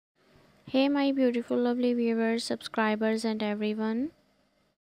Hey my beautiful lovely viewers, subscribers and everyone.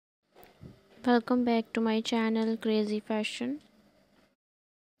 Welcome back to my channel Crazy Fashion.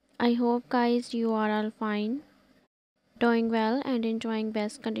 I hope guys you are all fine, doing well and enjoying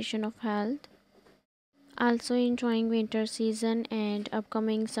best condition of health. Also enjoying winter season and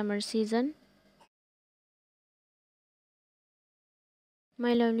upcoming summer season.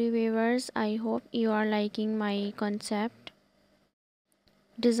 My lovely viewers, I hope you are liking my concept,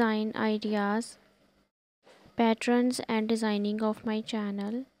 design ideas, patterns and designing of my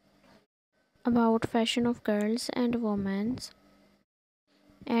channel about fashion of girls and women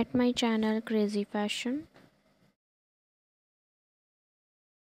at my channel Crazy Fashion.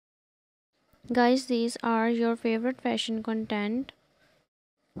 Guys, these are your favorite fashion content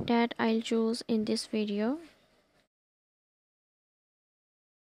that I'll choose in this video.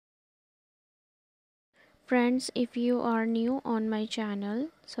 Friends, if you are new on my channel,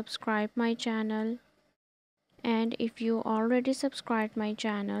 subscribe my channel, and if you already subscribed my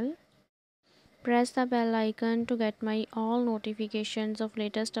channel, press the bell icon to get my all notifications of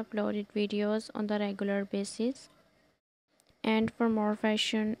latest uploaded videos on the regular basis. And for more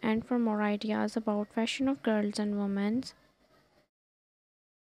fashion and for more ideas about fashion of girls and women,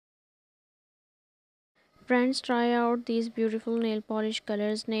 friends, try out these beautiful nail polish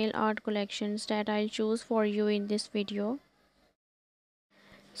colors nail art collections that I'll choose for you in this video.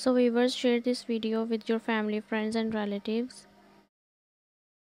 So viewers, share this video with your family, friends and relatives.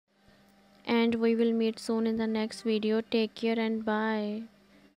 And we will meet soon in the next video. Take care and bye.